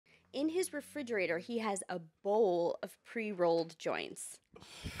in his refrigerator, he has a bowl of pre-rolled joints.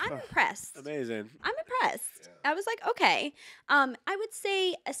 I'm impressed. Amazing. I'm impressed. I was like, okay. I would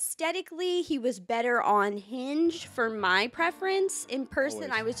say aesthetically, he was better on Hinge for my preference. In person,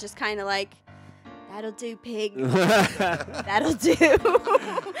 Always. I was just kind of like, that'll do, pig. That'll do.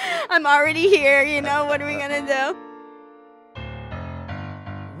 I'm already here, you know, what are we going to do?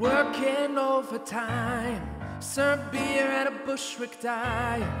 Working overtime, serve beer at a Bushwick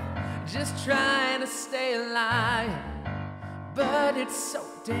dive, just trying to stay alive, but it's so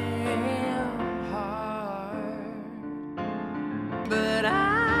damn hard. But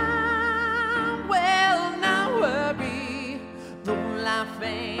I will not worry, though life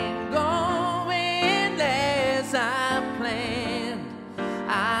ain't going as I planned.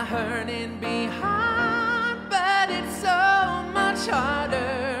 I hurt and be hard, but it's so much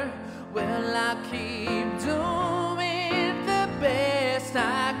harder. Well, I keep doing the best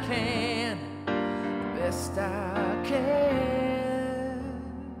I can, best I can.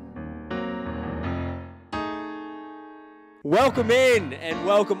 Welcome in and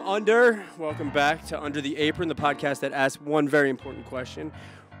welcome under. Welcome back to Under the Apron, the podcast that asks one very important question.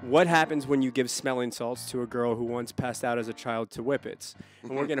 What happens when you give smelling salts to a girl who once passed out as a child to whippets?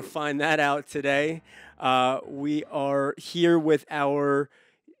 And we're going to find that out today. We are here with our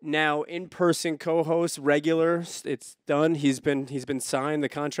now in-person co-host, regular. It's done. He's been signed. The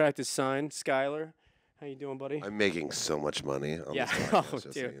contract is signed. Schuyler, how you doing, buddy? I'm making so much money on Yeah. this podcast, Oh, just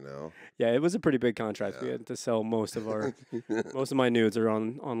so dude. you know. Yeah, it was a pretty big contract. Yeah. We had to sell most of my nudes are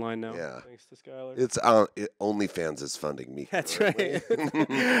online now. Yeah. Thanks to Schuyler. It's OnlyFans is funding me. That's currently.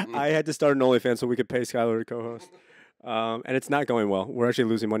 right. I had to start an OnlyFans so we could pay Schuyler to co-host. And it's not going well. We're actually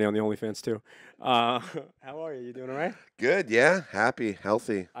losing money on the OnlyFans too. How are you? You doing all right? Good, yeah, happy,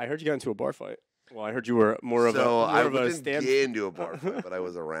 healthy. I heard you got into a bar fight. Well, I heard you were more of I a didn't stand. get into a bar fight, but I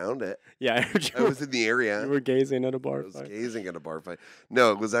was around it. Yeah, I heard I was in the area. you were gazing at a I bar was fight. gazing at a bar fight.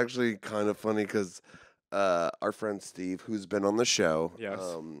 No, it was actually kind of funny because our friend Steve, who's been on the show, Yes.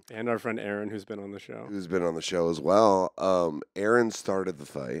 And our friend Aaron, who's been on the show. who's been on the show as well, Aaron started the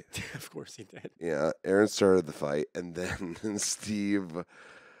fight. Of course he did. Yeah, Aaron started the fight, and then Steve,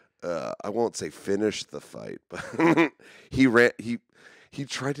 I won't say finished the fight, but he ran. He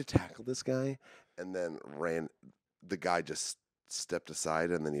tried to tackle this guy, and then ran. The guy just stepped aside,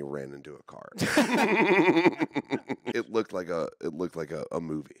 and then he ran into a car. It looked like a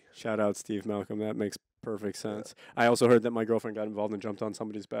movie. Shout out Steve Malcolm. That makes perfect sense. I also heard that my girlfriend got involved and jumped on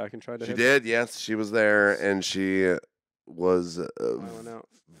somebody's back and tried to She hit did, yes, she was there, and she was Wilding out.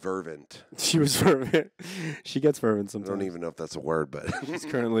 fervent. She was fervent. She gets fervent I sometimes. don't even know if that's a word, but She's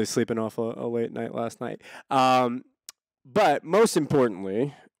currently sleeping off a late night last night. But most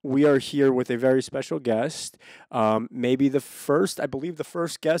importantly, we are here with a very special guest. Maybe I believe the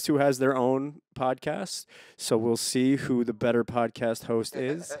first guest who has their own podcast. So we'll see who the better podcast host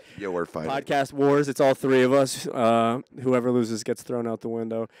is. yeah, we're fighting. Podcast wars. It's all three of us. Whoever loses gets thrown out the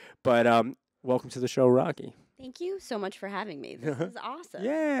window. But welcome to the show, Rocky. Thank you so much for having me. This is awesome.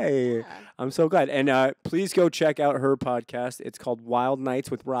 Yay. Yeah. I'm so glad. And please go check out her podcast. It's called Wild Nights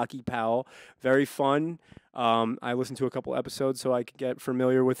with Rocky Powell. Very fun. I listened to a couple episodes so I could get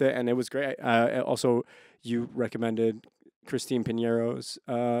familiar with it, and it was great. Also, you recommended Christine Pinero's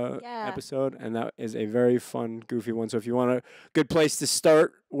episode, and that is a very fun, goofy one. So if you want a good place to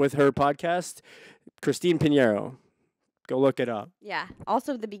start with her podcast, Christine Pinero. Go look it up. Yeah.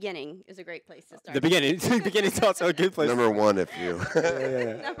 Also, the beginning is a great place to start. The beginning's also a good place. Number one, if you.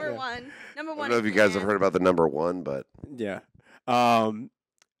 Number one. Number I one. don't know if you guys have heard about the number one, but Yeah. I'm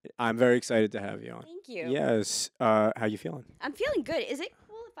very excited to have you on. Thank you. Yes. How you feeling? I'm feeling good. Is it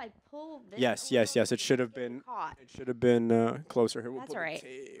cool if I pull this? Yes. a little? It should have It's getting been. caught. It should have been closer here. We'll That's put all right. the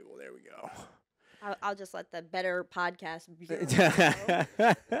table. There we go. I'll just let the better podcast. bureau know.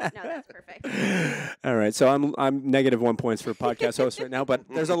 No, that's perfect. All right. So I'm negative 1 points for podcast host right now, but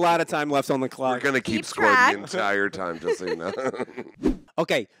there's a lot of time left on the we're clock. going to keep Keep score track. the entire time, just so you know.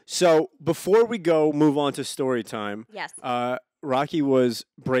 Okay. So before we move on to story time. Yes. Rocky was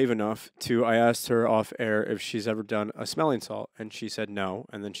brave enough I asked her off air if she's ever done a smelling salt, and she said no.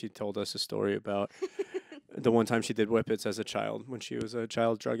 And then she told us a story about the one time she did whippets as a child when she was a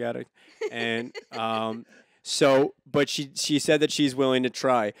child drug addict. And but she said that she's willing to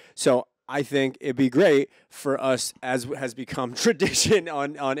try. So I think it'd be great for us, as has become tradition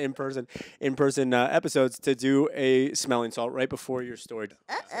on in-person episodes, to do a smelling salt right before your story.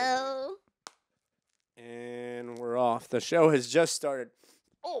 Uh-oh. And we're off. The show has just started.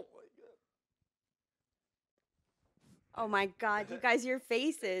 Oh my god. Oh my God, you guys, your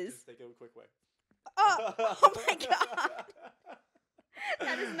faces. Just take it a quick way. Oh my God.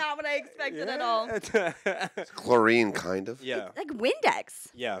 That is not what I expected at all. Chlorine, kind of. Yeah. Like Windex.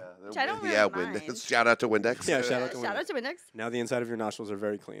 Yeah. Which I don't really mind. Windex. Shout out to Windex. Yeah, shout out to Shout Windex. out to Windex. Now the inside of your nostrils are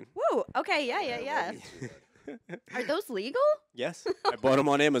very clean. Woo. Okay. Yeah. Are those legal? Yes. I bought them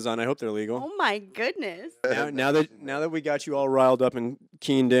on Amazon. I hope they're legal. Oh my goodness. Now that we got you all riled up and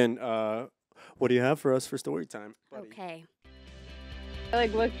keened in, what do you have for us for story time, buddy? Okay. I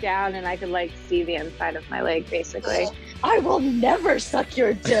looked down and I could see the inside of my leg basically. I will never suck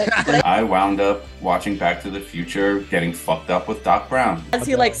your dick. I wound up watching Back to the Future, getting fucked up with Doc Brown. As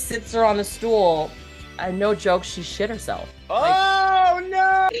he sits her on the stool, and no joke, she shit herself. Oh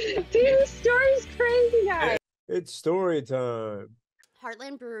no! Dude, this story's crazy, guys. It's story time.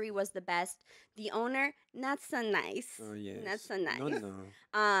 Heartland Brewery was the best. The owner, not so nice. Oh yes. Not so nice.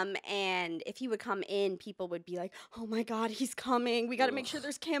 No. And if he would come in, people would be like, "Oh my God, he's coming! We got to make sure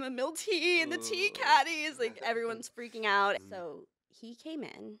there's chamomile tea in the tea caddies." Like everyone's freaking out. So he came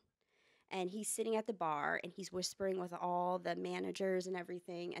in, and he's sitting at the bar, and he's whispering with all the managers and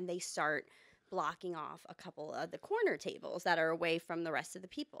everything, and they start blocking off a couple of the corner tables that are away from the rest of the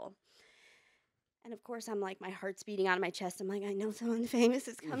people. And of course, I'm like, my heart's beating out of my chest. I'm like, I know someone famous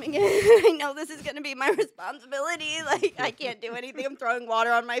is coming in. I know this is going to be my responsibility. Like, I can't do anything. I'm throwing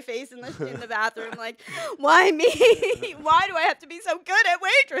water on my face in the bathroom. Like, why me? Why do I have to be so good at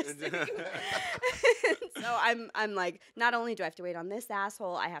waitressing? So I'm like, not only do I have to wait on this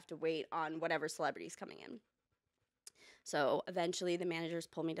asshole, I have to wait on whatever celebrity's coming in. So eventually, the managers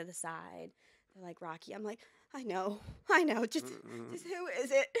pull me to the side. They're like, Rocky. I'm like, I know. Just who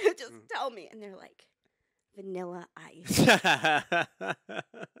is it? Just tell me. And they're like, Vanilla Ice.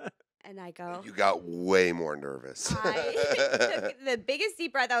 And I go. You got way more nervous. I took the biggest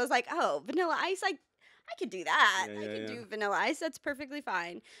deep breath. I was like, oh, Vanilla Ice. I could do that. Yeah, I could do Vanilla Ice. That's perfectly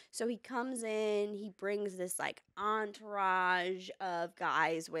fine. So he comes in. He brings this entourage of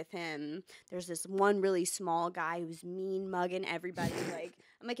guys with him. There's this one really small guy who's mean mugging everybody.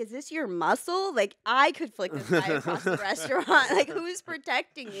 I'm like, is this your muscle? Like, I could flick this guy across the restaurant. Like, who's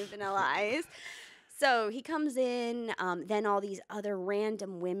protecting you, Vanilla Ice? So he comes in. Then all these other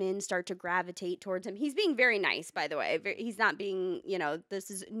random women start to gravitate towards him. He's being very nice, by the way. He's not being, this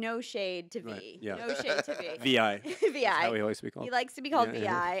is no shade to V. Right, yeah. No shade to V. VI. VI. That's how he likes to be called. He likes to be called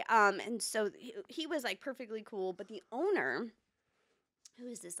Yeah, VI. And so he was perfectly cool. But the owner, who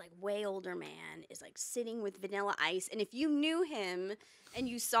is this way older man, is sitting with Vanilla Ice. And if you knew him and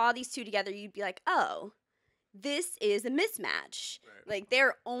you saw these two together, you'd be like, oh, this is a mismatch. Right.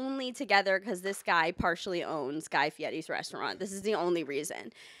 They're only together because this guy partially owns Guy Fieri's restaurant. This is the only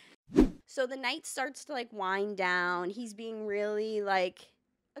reason. So the night starts to wind down. He's being really a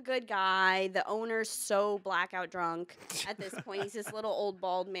good guy. The owner's so blackout drunk at this point. He's this little old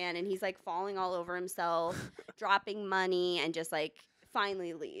bald man, and he's falling all over himself, dropping money, and just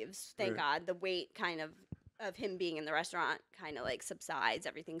finally leaves. Thank God. The weight kind of him being in the restaurant kind of subsides.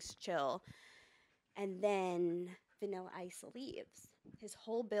 Everything's chill. And then Vanilla Ice leaves. His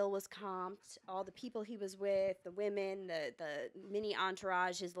whole bill was comped. All the people he was with, the women, the mini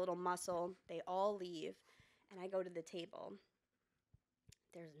entourage, his little muscle, they all leave. And I go to the table.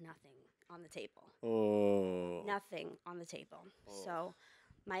 There's nothing on the table. Oh. Nothing on the table. So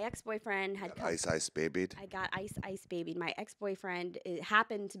my ex-boyfriend had Got ice babied. I got ice babied. My ex-boyfriend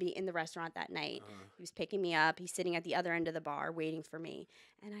happened to be in the restaurant that night. He was picking me up. He's sitting at the other end of the bar waiting for me.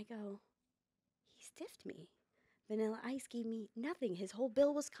 And I go, he stiffed me. Vanilla Ice gave me nothing. His whole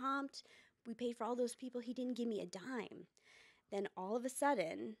bill was comped. We paid for all those people. He didn't give me a dime. Then all of a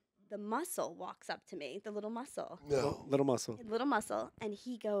sudden, the muscle walks up to me, the little muscle. No. Little muscle. Little muscle. And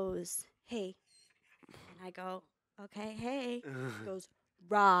he goes, hey. And I go, okay, hey. He goes,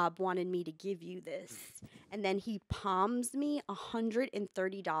 Rob wanted me to give you this. And then he palms me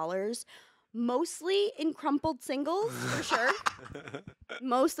 $130, mostly in crumpled singles, for sure.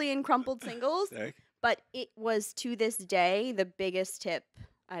 Mostly in crumpled singles. Sick. But it was, to this day, the biggest tip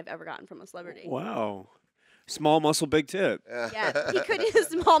I've ever gotten from a celebrity. Wow. Small muscle, big tip. Yeah, he could use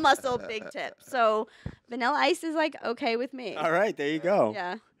small muscle, big tip. So Vanilla Ice is okay with me. All right, there you go.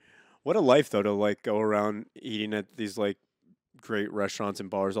 Yeah. What a life, though, to go around eating at these great restaurants and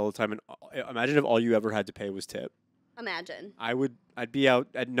bars all the time. And imagine if all you ever had to pay was tip. Imagine. I'd be out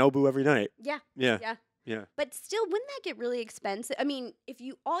at Nobu every night. Yeah. Yeah. Yeah. Yeah. But still, wouldn't that get really expensive? I mean, if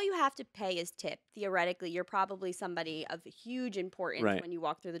all you have to pay is tip, theoretically, you're probably somebody of huge importance when you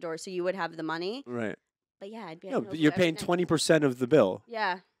walk through the door, so you would have the money. Right. But yeah, I'd be. No, but you're paying 20% of the bill.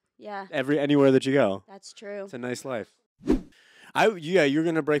 Yeah. Yeah. Anywhere that you go. That's true. It's a nice life. You're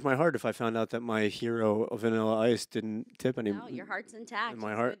gonna break my heart if I found out that my hero of Vanilla Ice didn't tip anymore. No, your heart's intact.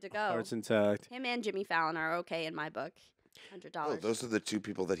 My It's heart, good to go. heart's intact. Him and Jimmy Fallon are okay in my book. $100. Oh, those are the two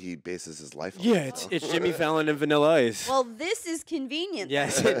people that he bases his life on. Yeah, it's Jimmy Fallon and Vanilla Ice. Well, this is convenient.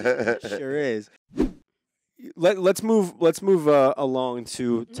 Yes, it sure is. Let's move along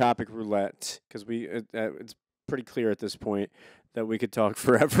to topic roulette because it's pretty clear at this point that we could talk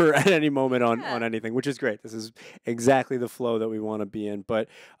forever at any moment on anything, which is great. This is exactly the flow that we want to be in. But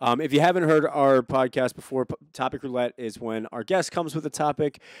if you haven't heard our podcast before, topic roulette is when our guest comes with a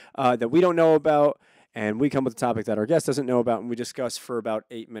topic that we don't know about, and we come with a topic that our guest doesn't know about, and we discuss for about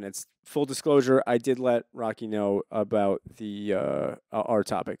 8 minutes. Full disclosure, I did let Rocky know about the our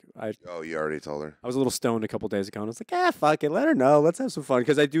topic. Oh, you already told her? I was a little stoned a couple days ago, and I was like, fuck it, let her know. Let's have some fun.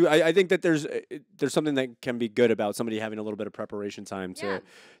 Because I think that there's something that can be good about somebody having a little bit of preparation time to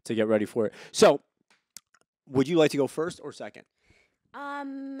get ready for it. So, would you like to go first or second?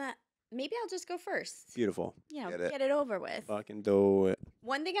 Maybe I'll just go first. Beautiful. Yeah, get it over with. Fucking do it.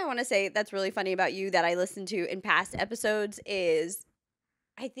 One thing I want to say that's really funny about you that I listened to in past episodes is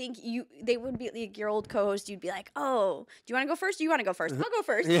I think they would be like your old co-host. You'd be like, "Oh, do you want to go first? Do you want to go first? I'll go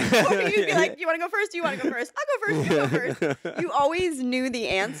first." Or you'd be like, "Do you want to go first? Do you want to go first? I'll go first. You go first." You always knew the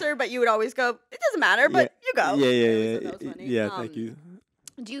answer, but you would always go, "It doesn't matter, but you go." Yeah. That was funny. Yeah, thank you.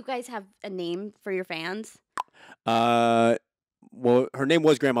 Do you guys have a name for your fans? Well, her name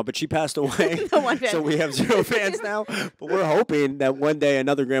was Grandma, but she passed away. The one fan. So we have 0 fans now. But we're hoping that one day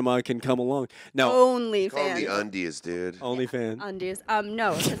another grandma can come along. No. Only Call fans. the undies, dude. Only fan. Undies.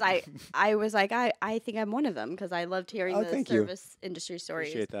 No, because I was like, I think I'm one of them because I loved hearing the service industry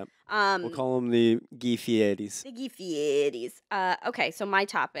stories. Appreciate that. We'll call them the Geefieties. The Geefieties. Okay, so my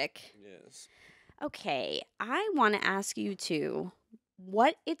topic. Yes. Okay, I want to ask you two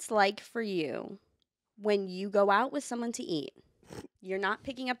what it's like for you when you go out with someone to eat. You're not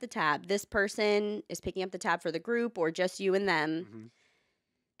picking up the tab. This person is picking up the tab for the group or just you and them,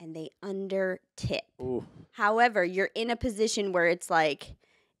 and they under tip. Ooh. However, you're in a position where it's like,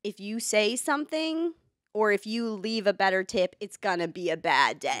 if you say something or if you leave a better tip, it's gonna be a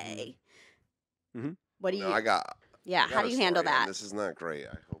bad day. What do you? Yeah, how do you handle that? This is not great.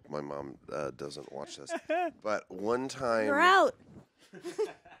 I hope my mom doesn't watch this. But one time, You're out.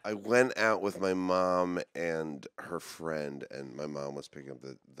 I went out with my mom and her friend, and my mom was picking up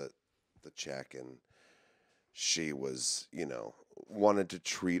the check, and she was, wanted to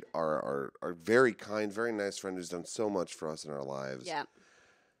treat our very kind, very nice friend who's done so much for us in our lives. Yeah.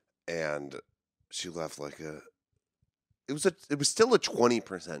 And she left it was still a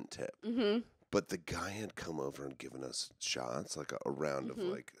 20% tip. Mm-hmm. But the guy had come over and given us shots, like a round of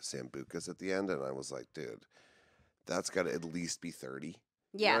Sambucas at the end, and I was like, dude, that's got to at least be 30.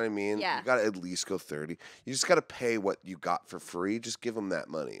 Yeah. You know what I mean? Yeah. You got to at least go 30. You just got to pay what you got for free. Just give them that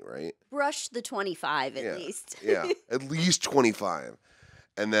money, right? Brush the 25 at least. Yeah, at least 25.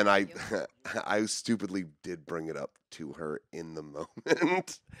 And then I stupidly did bring it up to her in the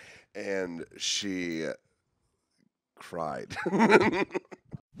moment, and she cried.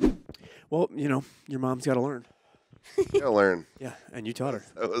 Well, your mom's got to learn. You gotta learn. Yeah, and you taught her.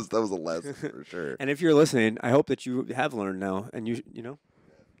 That was a lesson for sure. And if you're listening, I hope that you have learned now, and you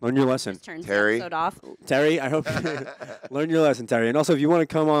learn your lesson. Turns Terry? the episode off. Terry, I hope learn your lesson, Terry. And also, if you want to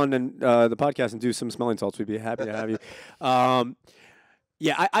come on and the podcast and do some smelling salts, we'd be happy to have you.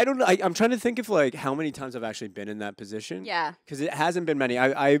 Yeah, I don't know. I'm trying to think of how many times I've actually been in that position. Yeah. Because it hasn't been many.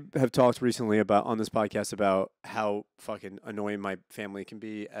 I have talked recently on this podcast about how fucking annoying my family can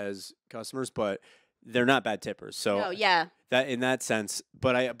be as customers, but they're not bad tippers. So yeah. that in that sense,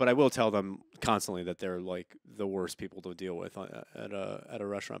 but I will tell them constantly that they're like the worst people to deal with at a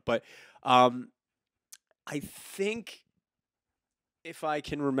restaurant. But I think if I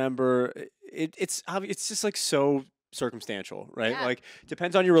can remember, it's just like so circumstantial, right? Yeah. Like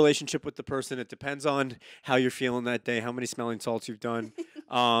depends on your relationship with the person. It depends on how you're feeling that day, how many smelling salts you've done.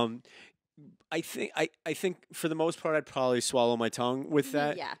 I think for the most part, I'd probably swallow my tongue with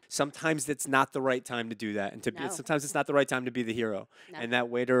that. Yeah. Sometimes it's not the right time to do that, and sometimes it's not the right time to be the hero, No. and that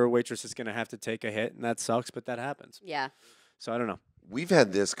waiter or waitress is going to have to take a hit, and that sucks, but that happens. Yeah. So I don't know. We've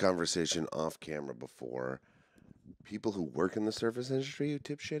had this conversation off camera before. People who work in the service industry who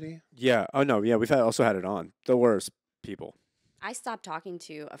tip shitty. Yeah. Oh no. Yeah. We've also had it on the worst people. I stopped talking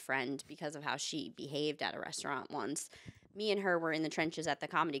to a friend because of how she behaved at a restaurant once. Me and her were in the trenches at the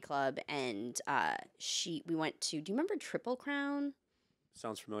comedy club, and we went to. Do you remember Triple Crown?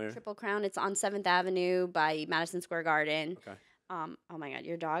 Sounds familiar. Triple Crown. It's on 7th Avenue by Madison Square Garden. Okay. Oh my God,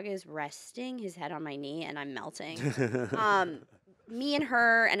 your dog is resting his head on my knee, and I'm melting. Me and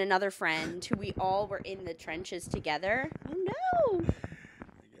her and another friend, who we all were in the trenches together. Oh no!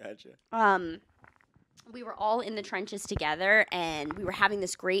 Gotcha. We were all in the trenches together, and we were having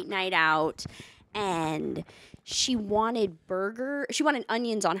this great night out. and she wanted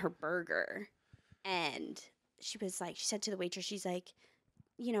onions on her burger. And she said to the waitress, she's like,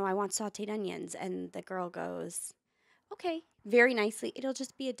 I want sauteed onions. And the girl goes, okay, very nicely, it'll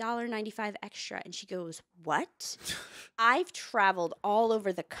just be $1.95 extra. And she goes, what? I've traveled all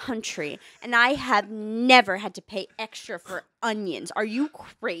over the country, and I have never had to pay extra for onions. Are you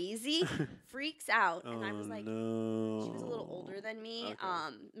crazy? Freaks out. And I was like, no. she was a little older than me,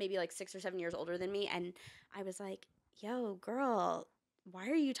 Okay. maybe like 6 or 7 years older than me. And I was like, yo, girl, why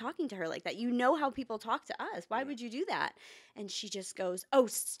are you talking to her like that? You know how people talk to us. Why would you do that? And she just goes, oh,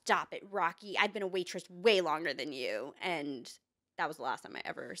 stop it, Rocky. I've been a waitress way longer than you. And that was the last time I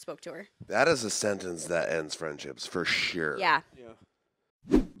ever spoke to her. That is a sentence that ends friendships for sure. Yeah.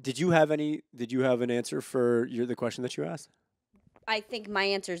 Did you have an answer for the question that you asked? I think my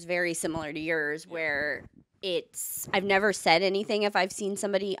answer is very similar to yours, where I've never said anything if I've seen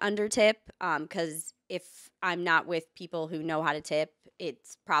somebody under tip, because if I'm not with people who know how to tip,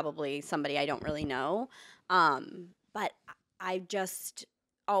 it's probably somebody I don't really know. But I just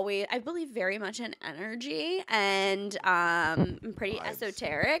I believe very much in energy, and I'm pretty Vibes.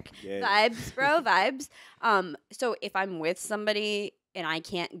 esoteric. Yeah. Vibes, bro, vibes. So if I'm with somebody and I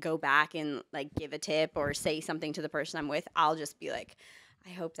can't go back and like give a tip or say something to the person I'm with, I'll just be like, I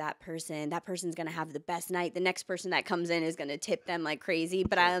hope that person's going to have the best night. The next person that comes in is going to tip them like crazy,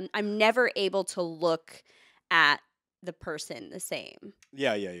 but I'm never able to look at the person the same.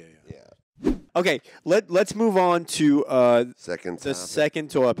 Yeah. Yeah. Okay, let's move on to Second the topic.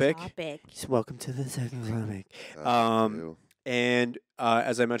 second topic. Topic. Welcome to the second topic. Ew. And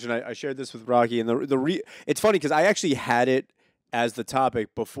as I mentioned, I shared this with Rocky, and it's funny because I actually had it as the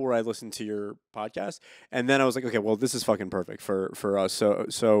topic before I listened to your podcast, and then I was like, okay, well, this is fucking perfect for us.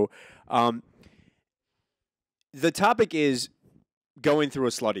 So the topic is going through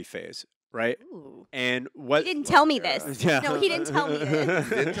a slutty phase, right? Ooh. And what? He didn't tell me this. Yeah. No, he didn't tell me this.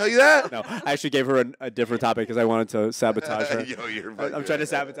 Didn't tell you that? No, I actually gave her a different topic because I wanted to sabotage her. Yo, you're I'm trying to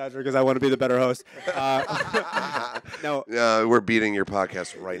sabotage her because I want to be the better host. No. We're beating your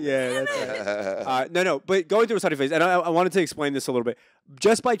podcast right Yeah, that's right. No, but going through a study phase, and I wanted to explain this a little bit.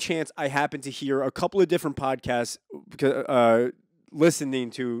 Just by chance, I happened to hear a couple of different podcasts,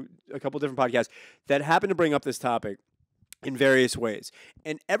 listening to a couple of different podcasts that happened to bring up this topic in various ways.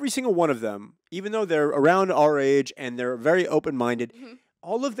 And every single one of them, even though they're around our age and they're very open-minded,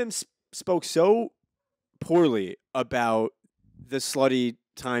 all of them spoke so poorly about the slutty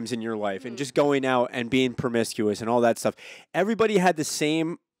times in your life and just going out and being promiscuous and all that stuff. Everybody had the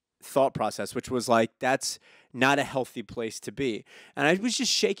same thought process, which was like, that's not a healthy place to be. And I was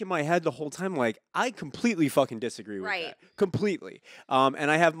just shaking my head the whole time like, I completely fucking disagree with that. Completely. And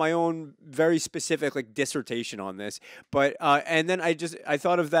I have my own very specific like dissertation on this. But and then I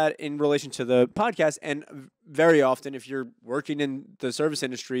thought of that in relation to the podcast, and very often if you're working in the service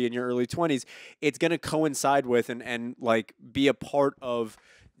industry in your early 20s, it's going to coincide with and like be a part of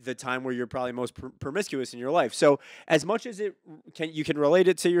the time where you're probably most promiscuous in your life. So as much as you can relate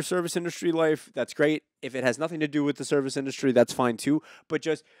it to your service industry life, that's great. If it has nothing to do with the service industry, that's fine too. But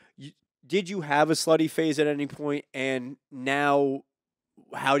just, did you have a slutty phase at any point? And now,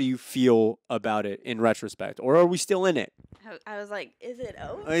 how do you feel about it in retrospect? Or are we still in it? I was like, is it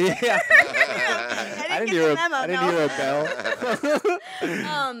over? Yeah. I didn't hear a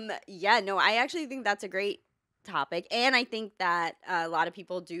bell. Yeah, no, I actually think that's a great topic, and I think that a lot of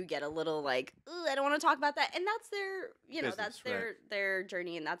people do get a little like, I don't want to talk about that, and that's their, Business, that's right. their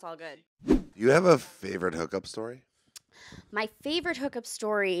journey, and that's all good. Do you have a favorite hookup story? My favorite hookup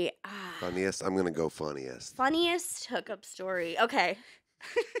story, Funniest? I'm gonna go funniest. funniest hookup story. Okay,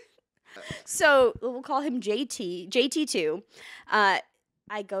 so we'll call him JT2. I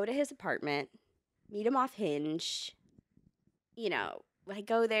go to his apartment, meet him off Hinge. I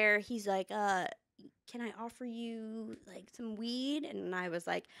go there. He's like, can I offer you like some weed? And I was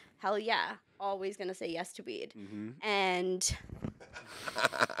like, hell yeah, always gonna say yes to weed. And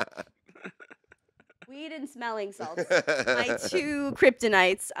weed and smelling salts, my two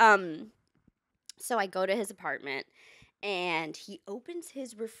kryptonites. So I go to his apartment and he opens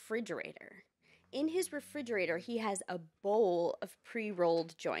his refrigerator. In his refrigerator, he has a bowl of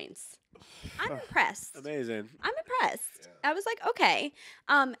pre-rolled joints. I'm impressed. Amazing. I'm impressed. Yeah. I was like, okay.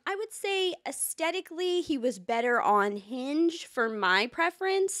 I would say aesthetically, he was better on Hinge for my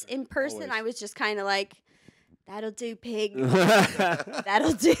preference. In person, Always. I was just kind of like, that'll do, pig.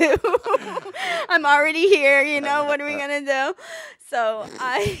 That'll do. I'm already here, what are we going to do? So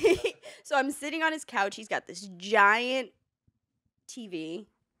I'm sitting on his couch. He's got this giant TV.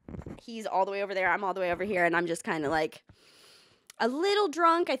 He's all the way over there. I'm all the way over here. And I'm just kind of like, a little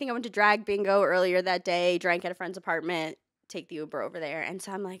drunk. I think I went to drag bingo earlier that day, drank at a friend's apartment, take the Uber over there. And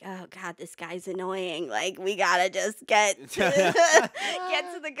so I'm like, oh God, this guy's annoying. Like, we gotta just get to,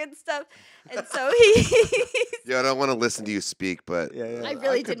 get to the good stuff. And so Yeah, I don't want to listen to you speak, but I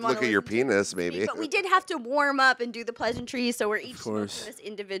really could didn't want look to at your listen to penis, him maybe. speak, but we did have to warm up and do the pleasantries. So we're each smoking this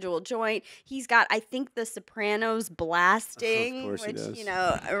individual joint. He's got, I think, the Sopranos blasting, course he which does. you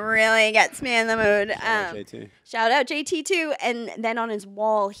know really gets me in the mood. JT. Shout out JT too. And then on his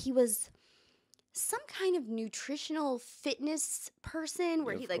wall, he was some kind of nutritional fitness person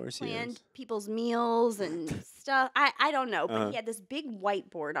where Yeah, he of like course he planned is. people's meals and stuff. I don't know, but he had this big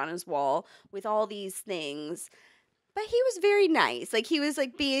whiteboard on his wall with all these things. But he was very nice. Like he was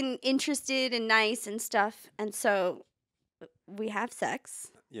like being interested and nice and stuff. And so we have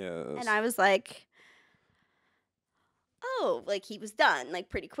sex. Yes. And I was like, oh, like he was done like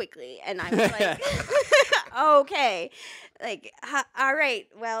pretty quickly. And I was like, okay, like, all right,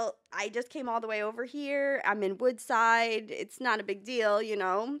 well, I just came all the way over here. I'm in Woodside. It's not a big deal, you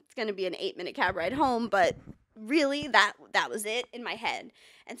know. It's going to be an 8-minute cab ride home, but really that was it in my head.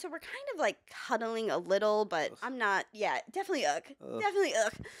 And so we're kind of like cuddling a little, but I'm not, definitely definitely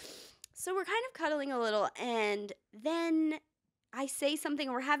So we're kind of cuddling a little, and then I say something,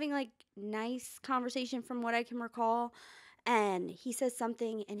 and we're having like nice conversation from what I can recall. And he says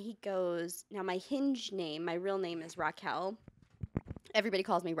something, and he goes, now my Hinge name, my real name is Raquel. Everybody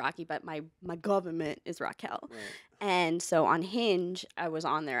calls me Rocky, but my government is Raquel. Right. And so on Hinge, I was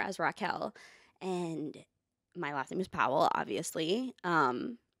on there as Raquel. And my last name is Powell, obviously.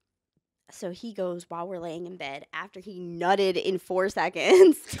 So he goes, while we're laying in bed, after he nutted in 4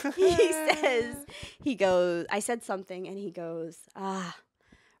 seconds, he goes, I said something, and he goes,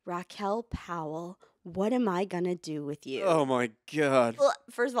 Raquel Powell, what am I going to do with you? Oh, my God. Well,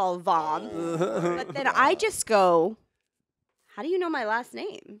 first of all, vom. But then I just go, how do you know my last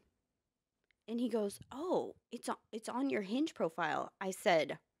name? And he goes, oh, it's on your Hinge profile. I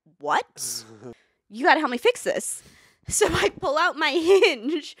said, what? You got to help me fix this. So I pull out my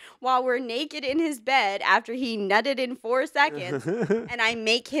Hinge while we're naked in his bed after he nutted in 4 seconds, and I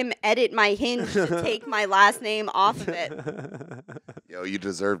make him edit my Hinge to take my last name off of it. Yo, you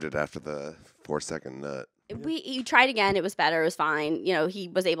deserved it after the 4-second nut. He tried again. It was better. It was fine. You know, he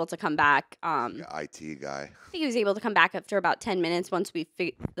was able to come back. IT guy. I think he was able to come back after about 10 minutes once we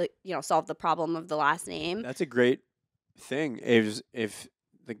solved the problem of the last name. That's a great thing. If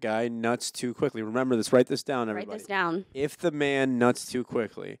the guy nuts too quickly, remember this. Write this down, everybody. Write this down. If the man nuts too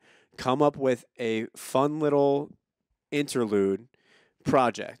quickly, come up with a fun little interlude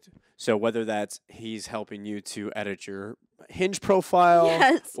project. So whether that's he's helping you to edit your Hinge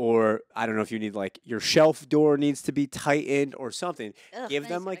profile, or I don't know if you need like your shelf door needs to be tightened or something. Give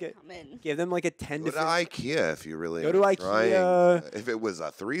them like a 10 to 15. Go to IKEA if you really go to IKEA. If it was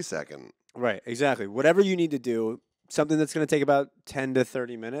a 3-second. Right, exactly. Whatever you need to do, something that's going to take about 10 to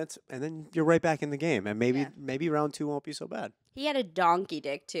 30 minutes, and then you're right back in the game. And maybe round 2 won't be so bad. He had a donkey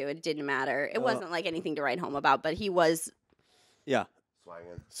dick too. It didn't matter. It wasn't like anything to write home about, but he was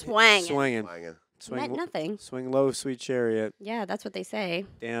swanging. Meant nothing. Swing low, sweet chariot. Yeah, that's what they say.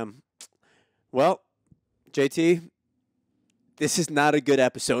 Damn. Well, JT, this is not a good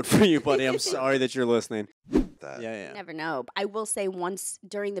episode for you, buddy. I'm sorry that you're listening. Yeah. Never know. I will say once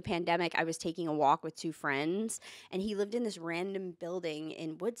during the pandemic, I was taking a walk with 2 friends, and he lived in this random building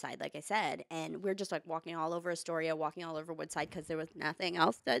in Woodside, like I said, and we're just like walking all over Astoria, walking all over Woodside because there was nothing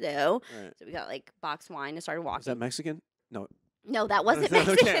else to do. Right. So we got like boxed wine and started walking. Is that Mexican? No, that wasn't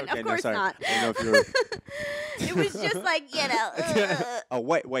Mexican. Okay, of course not. I don't know if you were... It was just like, a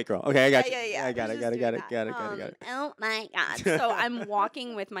white girl. Okay, I got you. Yeah. I got it. Oh my God. So I'm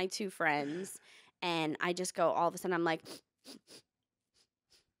walking with my 2 friends, and I just go, all of a sudden, I'm like,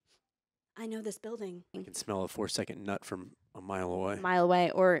 I know this building. I can smell a 4-second nut from a mile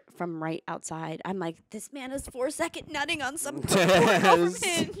away. Or from right outside. I'm like, this man is 4-second nutting on some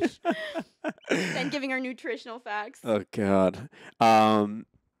Hinge. Then giving her nutritional facts. Oh, God.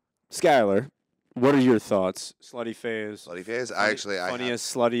 Schuyler, what are your thoughts? Slutty phase. Slutty phase?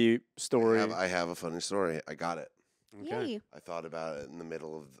 Funniest slutty story. I have a funny story. I got it. Okay. I thought about it in the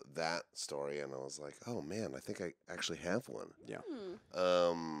middle of that story, and I was like, oh, man, I think I actually have one. Yeah.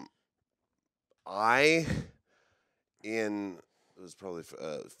 It was probably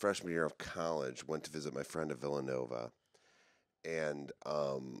freshman year of college, went to visit my friend at Villanova, and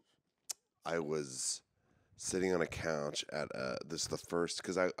I was sitting on a couch at this is the first,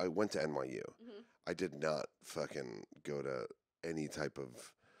 because I went to NYU. Mm-hmm. I did not fucking go to any type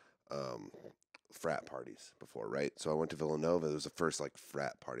of frat parties before, right? So I went to Villanova. It was the first like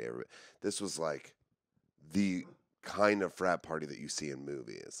frat party ever. This was like the kind of frat party that you see in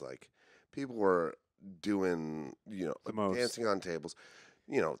movies. Like people were doing, The most. dancing on tables,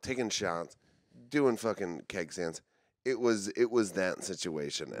 taking shots, doing fucking keg stands. It was that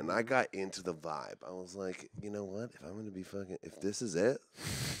situation, and I got into the vibe. I was like, you know what? If I'm gonna be if this is it,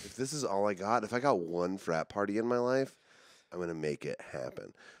 if this is all I got, if I got one frat party in my life, I'm gonna make it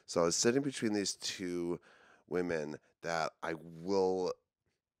happen. So I was sitting between these two women that I will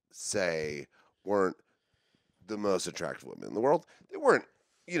say weren't the most attractive women in the world. They weren't,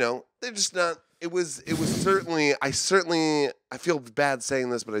 they're just not. It was certainly. I feel bad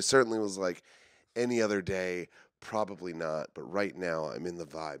saying this, but I certainly was like, any other day. Probably not, but right now I'm in the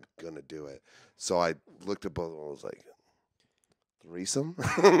vibe, gonna do it. So I looked at both of them and was like, threesome?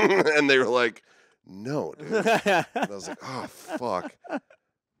 And they were like, no, dude. And I was like, oh, fuck.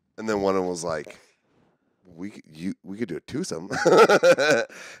 And then one of them was like, we could do a twosome.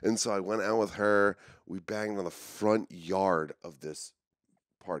 And so I went out with her. We banged on the front yard of this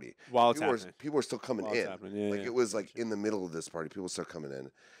party. While it's happening. People were still coming in. Yeah, it was like in the middle of this party. People were still coming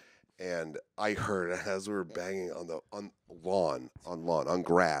in. And I heard as we were banging on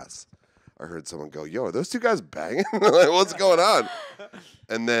grass, I heard someone go, "Yo, are those two guys banging? Like, what's going on?"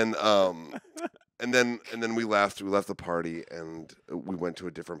 And then we left. We left the party and we went to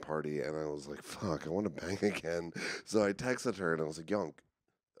a different party. And I was like, "Fuck, I want to bang again." So I texted her and I was like, "Yo,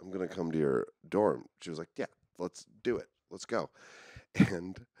 I'm gonna come to your dorm." She was like, "Yeah, let's do it. Let's go."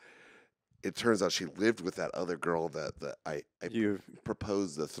 And it turns out she lived with that other girl that I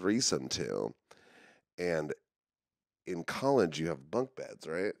proposed the threesome to. And in college, you have bunk beds,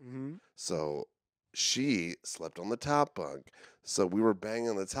 right? Mm-hmm. So she slept on the top bunk. So we were banging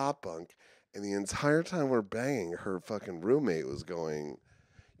on the top bunk. And the entire time we're banging, her fucking roommate was going,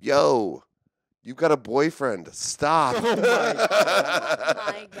 "Yo, you got a boyfriend. Stop." Oh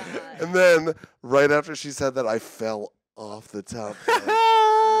my God. And then right after she said that, I fell off the top bunk.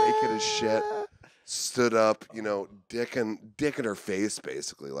 Naked as shit, stood up, dick in her face,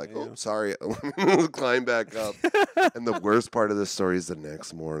 basically. Like, "Oh, sorry," climb back up. And the worst part of this story is the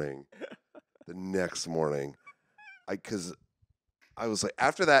next morning, because I was like,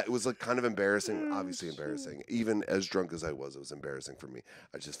 after that, it was like kind of embarrassing, obviously embarrassing. Even as drunk as I was, it was embarrassing for me.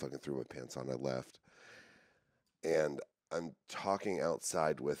 I just fucking threw my pants on. I left, and I'm talking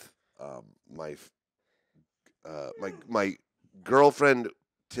outside with my girlfriend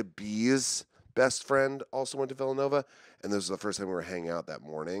to be's best friend also went to Villanova, and this was the first time we were hanging out that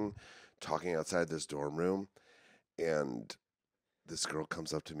morning, talking outside this dorm room, and this girl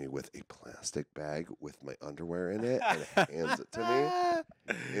comes up to me with a plastic bag with my underwear in it and hands it to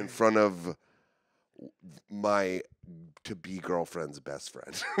me in front of my to-be girlfriend's best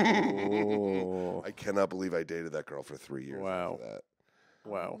friend. I cannot believe I dated that girl for 3 years after that.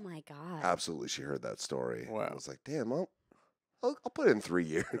 Wow. Oh my God. Absolutely, she heard that story. Wow. I was like, damn, I'll put in 3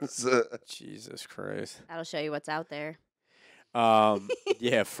 years. Jesus Christ. That'll show you what's out there.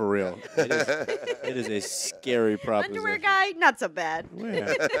 Yeah, for real. It is a scary proposition. Underwear guy, not so bad.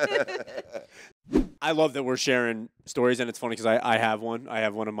 Yeah. I love that we're sharing stories, and it's funny because I have one. I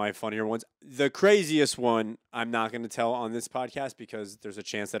have one of my funnier ones. The craziest one I'm not going to tell on this podcast because there's a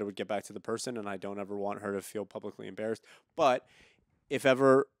chance that it would get back to the person, and I don't ever want her to feel publicly embarrassed. But if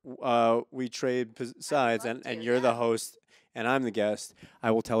ever we trade sides and you're the host and I'm the guest,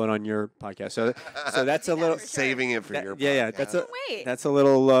 I will tell it on your podcast. So that's a little saving it for your podcast. Yeah. That's a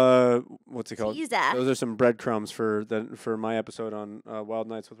little what's it called? Tease that. Those are some breadcrumbs for my episode on Wild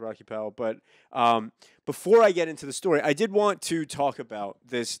Nights with Rocky Powell. But before I get into the story, I did want to talk about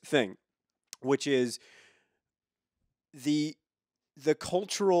this thing, which is the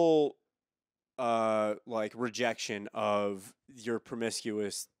cultural rejection of your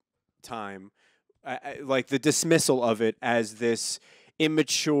promiscuous time. Like the dismissal of it as this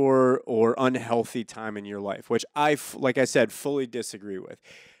immature or unhealthy time in your life, which like I said, fully disagree with.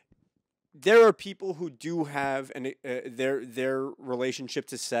 There are people who do have their relationship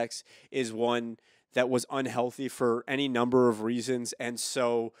to sex is one that was unhealthy for any number of reasons, and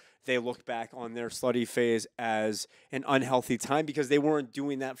so they look back on their slutty phase as an unhealthy time because they weren't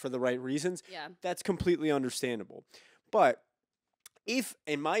doing that for the right reasons. Yeah. That's completely understandable. But if,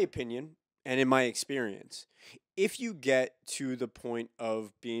 in my opinion, and in my experience, if you get to the point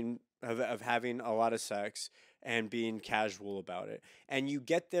of having a lot of sex and being casual about it, and you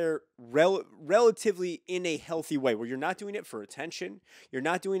get there relatively in a healthy way, where you're not doing it for attention, you're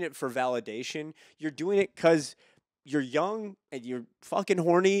not doing it for validation, you're doing it because you're young and you're fucking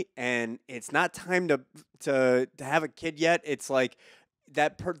horny, and it's not time to have a kid yet. It's like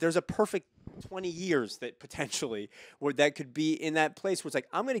that. There's a perfect 20 years that potentially where that could be in that place where it's like,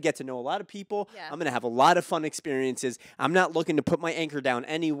 I'm going to get to know a lot of people. Yeah. I'm going to have a lot of fun experiences. I'm not looking to put my anchor down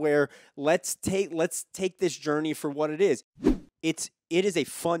anywhere. Let's take this journey for what it is. It is a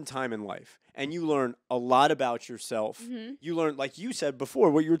fun time in life. And you learn a lot about yourself. Mm-hmm. You learn, like you said before,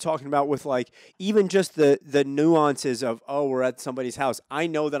 what you were talking about with like even just the nuances of, oh, we're at somebody's house. I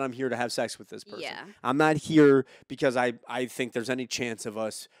know that I'm here to have sex with this person. Yeah. I'm not here because I think there's any chance of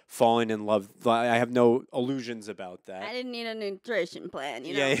us falling in love. I have no illusions about that. I didn't need a nutrition plan,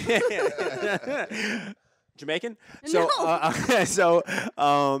 you know? Yeah. Jamaican? So,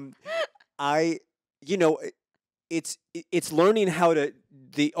 No. it's learning how to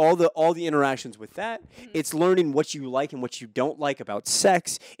all the interactions with that. It's learning what you like and what you don't like about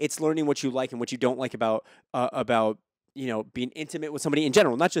sex. It's learning what you like and what you don't like about being intimate with somebody in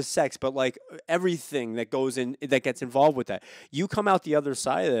general, not just sex, but like everything that gets involved with that. You come out the other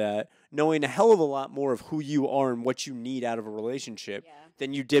side of that knowing a hell of a lot more of who you are and what you need out of a relationship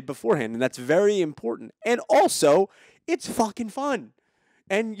than you did beforehand, and that's very important. And also, it's fucking fun.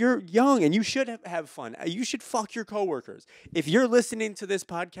 And you're young, and you should have fun. You should fuck your coworkers. If you're listening to this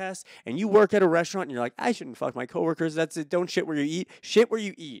podcast and you work at a restaurant and you're like, I shouldn't fuck my coworkers. That's it. Don't shit where you eat. Shit where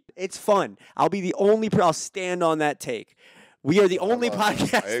you eat. It's fun. I'll be the only person. I'll stand on that take. We are the only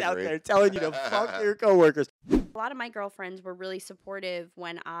podcast out there telling you to fuck your coworkers. A lot of my girlfriends were really supportive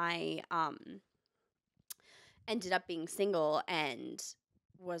when I ended up being single and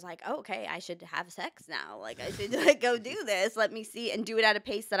was like, oh, okay, I should have sex now. Like, I should go do this. Let me see, and do it at a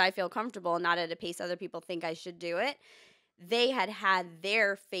pace that I feel comfortable, not at a pace other people think I should do it. They had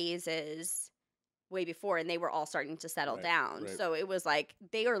their phases way before, and they were all starting to settle down. Right. So it was like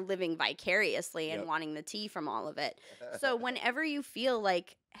they are living vicariously and wanting the tea from all of it. So whenever you feel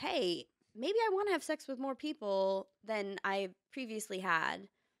like, hey, maybe I want to have sex with more people than I previously had,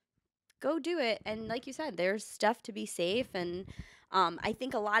 go do it. And like you said, there's stuff to be safe. And I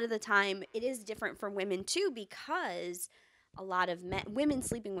think a lot of the time it is different for women too, because a lot of women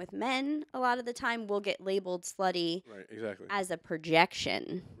sleeping with men a lot of the time will get labeled slutty as a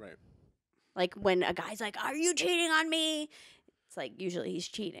projection. Right. Like when a guy's like, are you cheating on me? It's like usually he's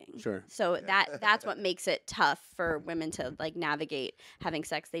cheating. Sure. So that's what makes it tough for women to like navigate having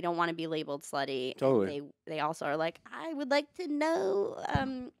sex. They don't want to be labeled slutty. Totally. And they also are like, I would like to know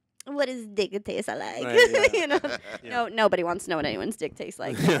what his dick tastes like. Right, You know, no, nobody wants to know what anyone's dick tastes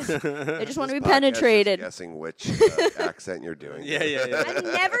like. They just want to be penetrated. Guessing which accent you're doing. Yeah. I'm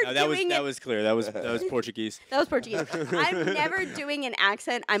never doing that was clear. That was Portuguese. That was Portuguese. I'm never doing an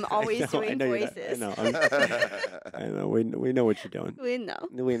accent. I'm always doing voices. I know. We know what you're doing. We know.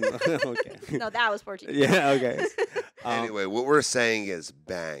 We know. Okay. No, that was Portuguese. Yeah. Okay. Anyway, what we're saying is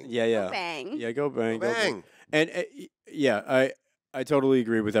bang. Yeah. Go bang. Yeah. Go bang. Go bang. And I totally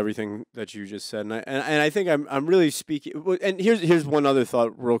agree with everything that you just said, and I think I'm really speaking. And here's one other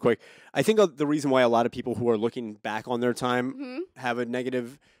thought, real quick. I think the reason why a lot of people who are looking back on their time have a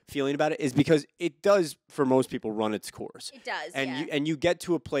negative feeling about it is because it does, for most people, run its course. It does, and you get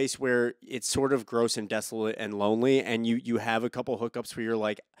to a place where it's sort of gross and desolate and lonely, and you have a couple hookups where you're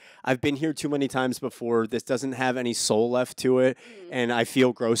like, I've been here too many times before. This doesn't have any soul left to it, and I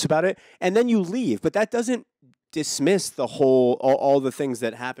feel gross about it. And then you leave, but that doesn't dismiss the whole all the things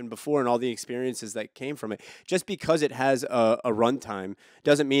that happened before and all the experiences that came from it. Just because it has a runtime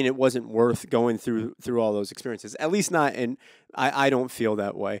doesn't mean it wasn't worth going through all those experiences. At least not, and I don't feel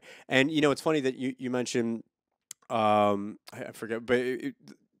that way. And it's funny that you mentioned I forget, but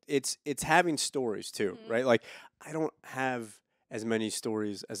it's having stories too, right? Like I don't have as many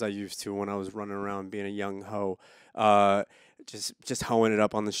stories as I used to when I was running around being a young hoe, just hoeing it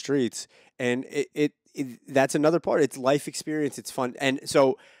up on the streets. And that's another part. It's life experience. It's fun. And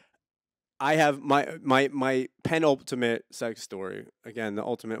so I have my penultimate sex story. Again, the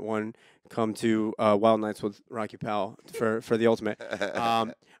ultimate one. Come to Wild Nights with Rocky Powell for the ultimate.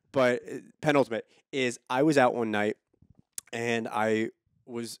 But penultimate is I was out one night and I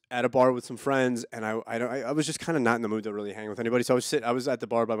was at a bar with some friends, and I was just kind of not in the mood to really hang with anybody. So I was at the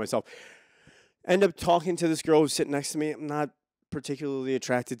bar by myself. End up talking to this girl who's sitting next to me. I'm not particularly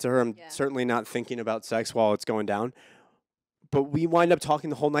attracted to her. I'm certainly not thinking about sex while it's going down. But we wind up talking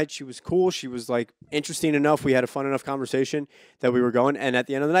the whole night. She was cool. She was like interesting enough. We had a fun enough conversation that we were going. And at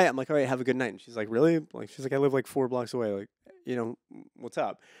the end of the night, I'm like, all right, have a good night. And she's like, really? She's like, I live like 4 blocks away. Like, what's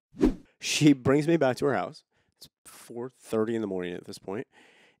up? She brings me back to her house. It's 4:30 in the morning at this point.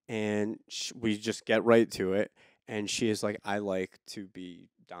 And we just get right to it. And she is like, I like to be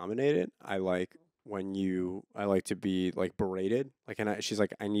dominated. I like to be like berated. She's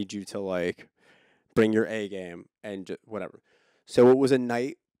like, I need you to like bring your A game and just whatever. So it was a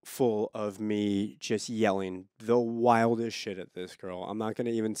night full of me just yelling the wildest shit at this girl. I'm not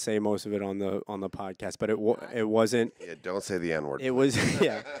gonna even say most of it on the podcast, but it wasn't. Yeah, don't say the N-word. It was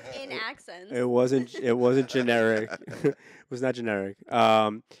yeah. In accents. It wasn't generic. It was not generic.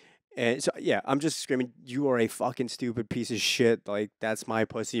 And so yeah, I'm just screaming, "You are a fucking stupid piece of shit! Like that's my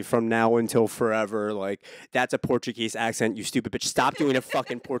pussy from now until forever. Like that's a Portuguese accent, you stupid bitch. Stop doing a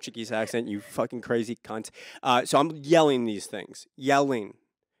fucking Portuguese accent, you fucking crazy cunt." So I'm yelling these things,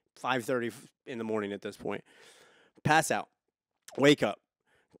 5:30 in the morning at this point. Pass out, wake up,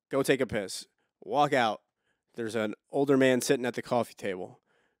 go take a piss, walk out. There's an older man sitting at the coffee table.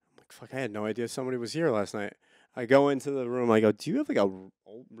 I'm like, fuck, I had no idea somebody was here last night. I go into the room. I go, "Do you have like a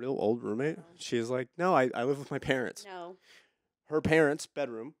real old roommate?" She's like, "No, I live with my parents." No. Her parents'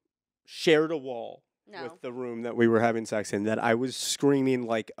 bedroom shared a wall No. with the room that we were having sex in. That I was screaming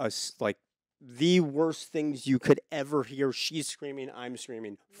like the worst things you could ever hear. She's screaming, I'm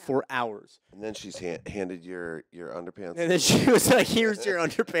screaming for hours. And then she's handed your underpants. And then she was like, "Here's your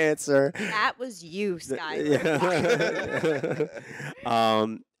underpants, sir." That was you, Schuyler. Yeah.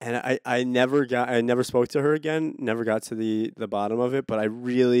 And I never spoke to her again. Never got to the bottom of it. But I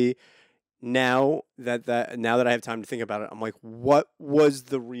really now that I have time to think about it, I'm like, what was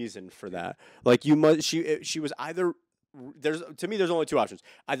the reason for that? Like she was either there's only two options: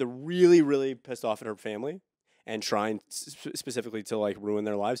 either really really pissed off at her family and trying specifically to like ruin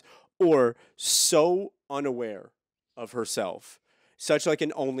their lives, or so unaware of herself, such like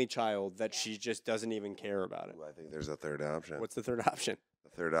an only child that she just doesn't even care about it. Ooh, I think there's a third option. What's the third option?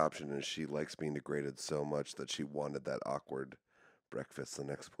 The third option is she likes being degraded so much that she wanted that awkward breakfast the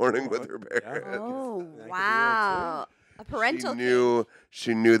next morning with her parents. Oh, That could be it, wow. A parental thing.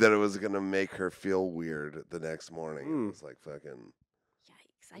 She knew that it was gonna make her feel weird the next morning. Mm. It was like fucking.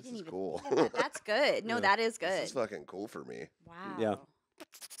 Yikes. I This didn't is even cool. think of that. That's good. No, Yeah. that is good. This is fucking cool for me. Wow. Yeah.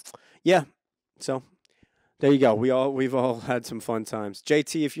 Yeah. So there you go. We've all had some fun times.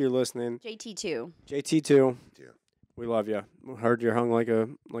 JT, if you're listening, JT2. JT too. Yeah. We love you. Heard you're hung like a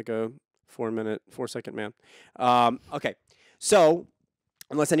 4 second man. Okay. So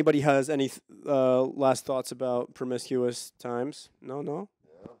unless anybody has any last thoughts about promiscuous times, no.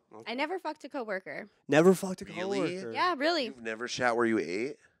 I never fucked a coworker. Never fucked a Really? coworker. Yeah, really. You've never shat where you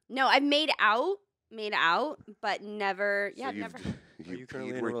ate? No, I've made out, but never. Yeah, So I've never. Are you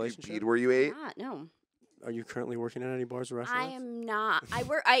currently peed in a where- relationship? You peed where you ate? Not, no. Are you currently working at any bars or restaurants? I am not.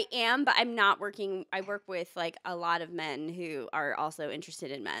 I am, but I'm not working. I work with like a lot of men who are also interested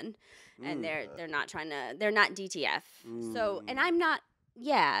in men, and they're not trying to. They're not DTF. So, and I'm not.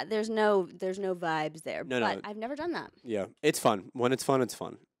 Yeah, there's no vibes there. No, but no. I've never done that. Yeah, it's fun. When it's fun, it's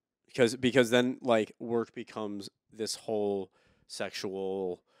fun. Because then like work becomes this whole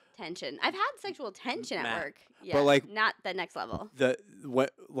sexual Tension. I've had sexual tension at Matt, work. Yeah, but, like, not the next level.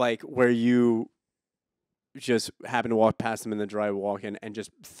 where you just happen to walk past them in the dry walk and just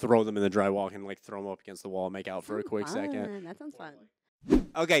throw them in the dry walk and like throw them up against the wall and make out for a quick second. That sounds fun.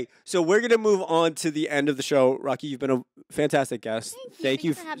 Okay, so we're gonna move on to the end of the show. Rocky, you've been a fantastic guest. Thank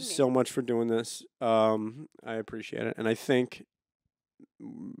you. Thank Thanks for having me. so much for doing this. I appreciate it, and I think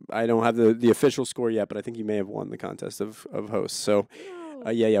I don't have the official score yet, but I think you may have won the contest of hosts. So.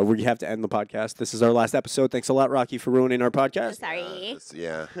 Yeah, we have to end the podcast. This is our last episode. Thanks a lot, Rocky, for ruining our podcast. Sorry.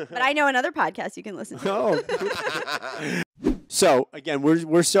 Yeah. But I know another podcast you can listen to. Oh. So again,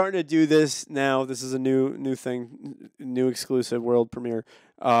 we're starting to do this now. This is a new thing, new exclusive world premiere.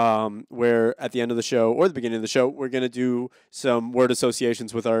 Where at the end of the show or the beginning of the show, we're gonna do some word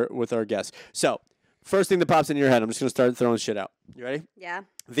associations with our guests. So first thing that pops into your head, I'm just gonna start throwing shit out. You ready? Yeah.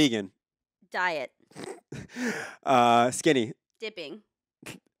 Vegan, Diet. skinny, Dipping.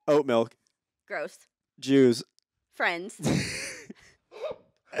 oat milk, Gross. Jews. Friends.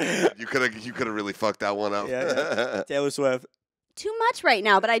 You could have really fucked that one up. Yeah. Taylor Swift, Too much right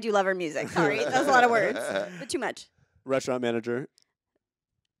now, but I do love her music. Sorry, that was a lot of words, but too much. restaurant manager.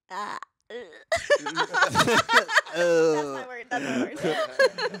 That's my word. That's my word.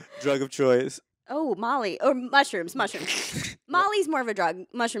 Drug of choice. Oh, Molly. Or mushrooms. Molly's more of a drug.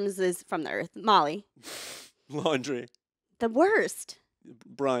 Mushrooms is from the earth. Molly. Laundry. The worst.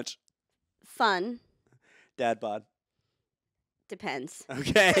 Brunch. Fun. Dad bod. Depends.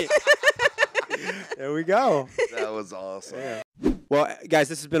 Okay. There we go. That was awesome. Well, guys,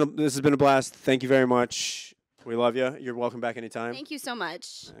 this has been a blast. Thank you very much. We love you. You're welcome back anytime. Thank you so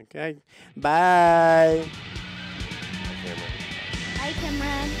much. Okay. Bye. Bye,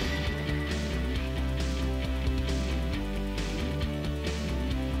 Cameron.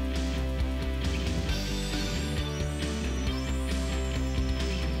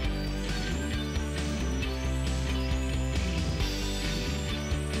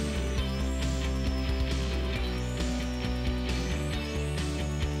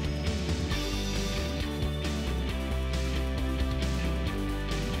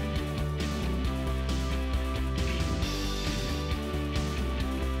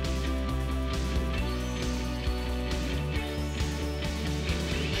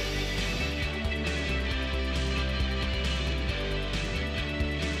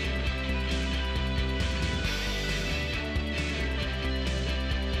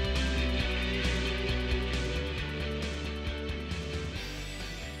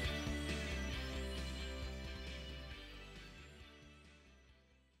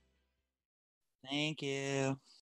 Thank you.